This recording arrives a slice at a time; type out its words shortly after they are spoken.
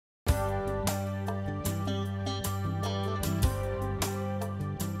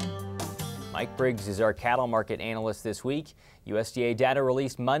Mike Briggs is our cattle market analyst this week. USDA data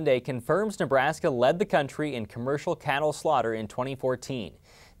released Monday confirms Nebraska led the country in commercial cattle slaughter in 2014.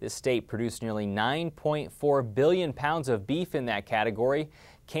 This state produced nearly 9.4 billion pounds of beef in that category.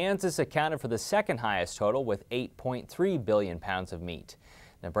 Kansas accounted for the second highest total with 8.3 billion pounds of meat.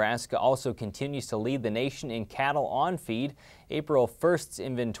 Nebraska also continues to lead the nation in cattle on feed. April 1st's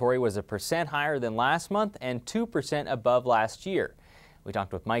inventory was 1% higher than last month and 2% above last year. We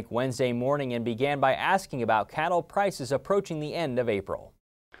talked with Mike Wednesday morning and began by asking about cattle prices approaching the end of April.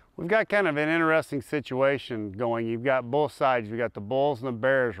 We've got kind of an interesting situation going. You've got both sides. You've got the bulls and the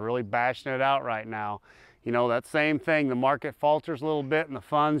bears really bashing it out right now. You know, that same thing, the market falters a little bit and the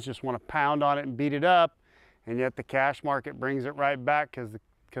funds just want to pound on it and beat it up, and yet the cash market brings it right back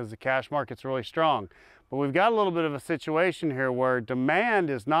because the cash market's really strong. But we've got a little bit of a situation here where demand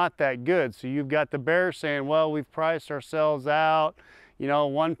is not that good. So you've got the bears saying, well, we've priced ourselves out. You know,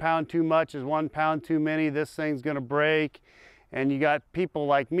 1 pound too much is 1 pound too many. This thing's going to break. And you got people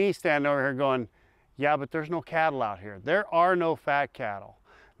like me standing over here going, yeah, but there's no cattle out here. There are no fat cattle.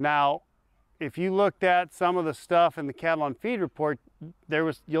 Now, if you looked at some of the stuff in the cattle on feed report,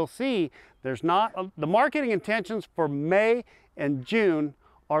 you'll see there's not, the marketing intentions for May and June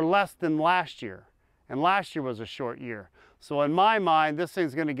are less than last year. And last year was a short year. So in my mind, this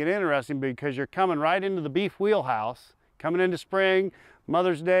thing's going to get interesting because you're coming right into the beef wheelhouse, coming into spring,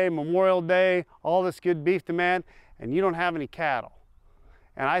 Mother's Day, Memorial Day, all this good beef demand, and you don't have any cattle.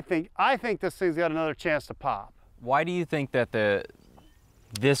 And I think this thing's got another chance to pop. Why do you think that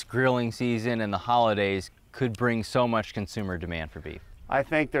this grilling season and the holidays could bring so much consumer demand for beef? I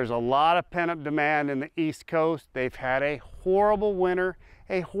think there's a lot of pent-up demand in the East Coast. They've had a horrible winter,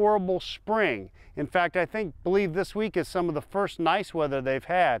 a horrible spring. In fact, believe this week is some of the first nice weather they've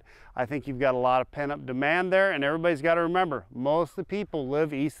had. I think you've got a lot of pent-up demand there, and everybody's got to remember, most of the people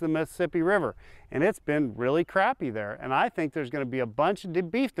live east of the Mississippi River, and it's been really crappy there. And I think there's going to be a bunch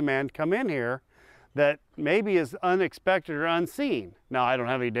of beef demand come in here that maybe is unexpected or unseen. Now, I don't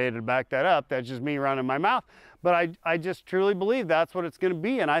have any data to back that up. That's just me running my mouth. But I just truly believe that's what it's going to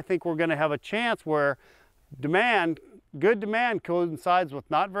be, and I think we're going to have a chance where good demand coincides with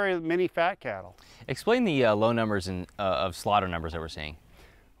not very many fat cattle. Explain the low numbers of slaughter numbers that we're seeing.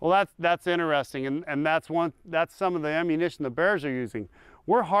 Well, that's interesting, and that's some of the ammunition the bears are using.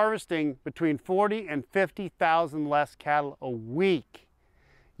 We're harvesting between 40 and 50,000 less cattle a week.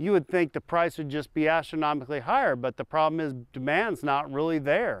 You would think the price would just be astronomically higher, but the problem is demand's not really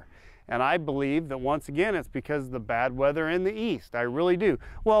there. And I believe that once again, it's because of the bad weather in the east. I really do.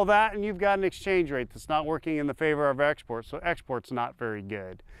 Well, that, and you've got an exchange rate that's not working in the favor of exports, so export's not very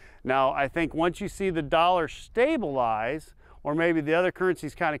good. Now, I think once you see the dollar stabilize, or maybe the other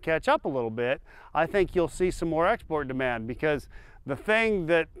currencies kind of catch up a little bit, I think you'll see some more export demand, because the thing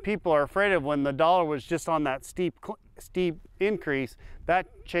that people are afraid of when the dollar was just on that steep increase, that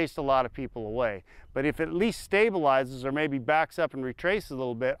chased a lot of people away. But if it at least stabilizes or maybe backs up and retraces a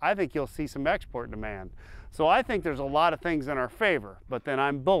little bit, I think you'll see some export demand. So I think there's a lot of things in our favor, but then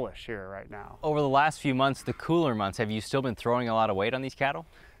I'm bullish here right now. Over the last few months, the cooler months, have you still been throwing a lot of weight on these cattle?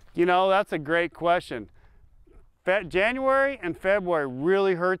 You know, that's a great question. January and February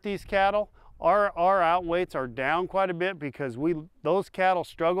really hurt these cattle. Our outweights are down quite a bit because those cattle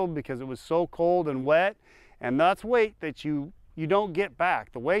struggled because it was so cold and wet, and that's weight that you don't get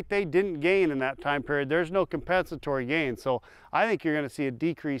back. The weight they didn't gain in that time period, there's no compensatory gain. So I think you're going to see a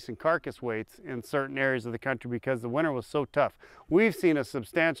decrease in carcass weights in certain areas of the country because the winter was so tough. We've seen a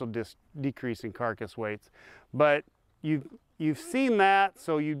substantial decrease in carcass weights, but you've seen that,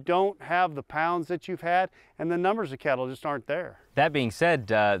 so you don't have the pounds that you've had, and the numbers of cattle just aren't there. That being said,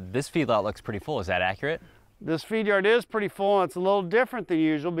 this feedlot looks pretty full. Is that accurate? This feed yard is pretty full, and it's a little different than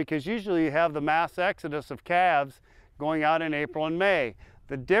usual because usually you have the mass exodus of calves going out in April and May.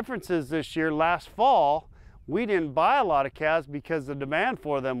 The difference is this year, last fall, we didn't buy a lot of calves because the demand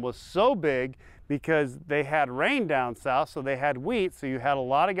for them was so big because they had rain down south, so they had wheat, so you had a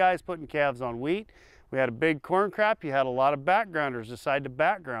lot of guys putting calves on wheat. We had a big corn crop. You had a lot of backgrounders decide to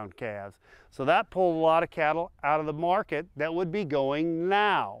background calves. So that pulled a lot of cattle out of the market that would be going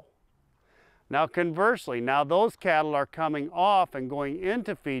now. Now conversely, now those cattle are coming off and going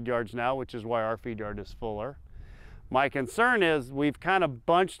into feed yards now, which is why our feed yard is fuller. My concern is we've kind of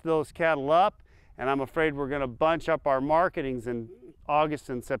bunched those cattle up, and I'm afraid we're going to bunch up our marketings in August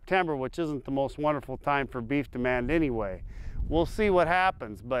and September, which isn't the most wonderful time for beef demand anyway. We'll see what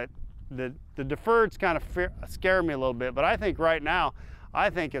happens, but the deferreds kind of scare me a little bit. But I think right now, I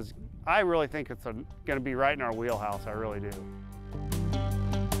really think it's going to be right in our wheelhouse. I really do.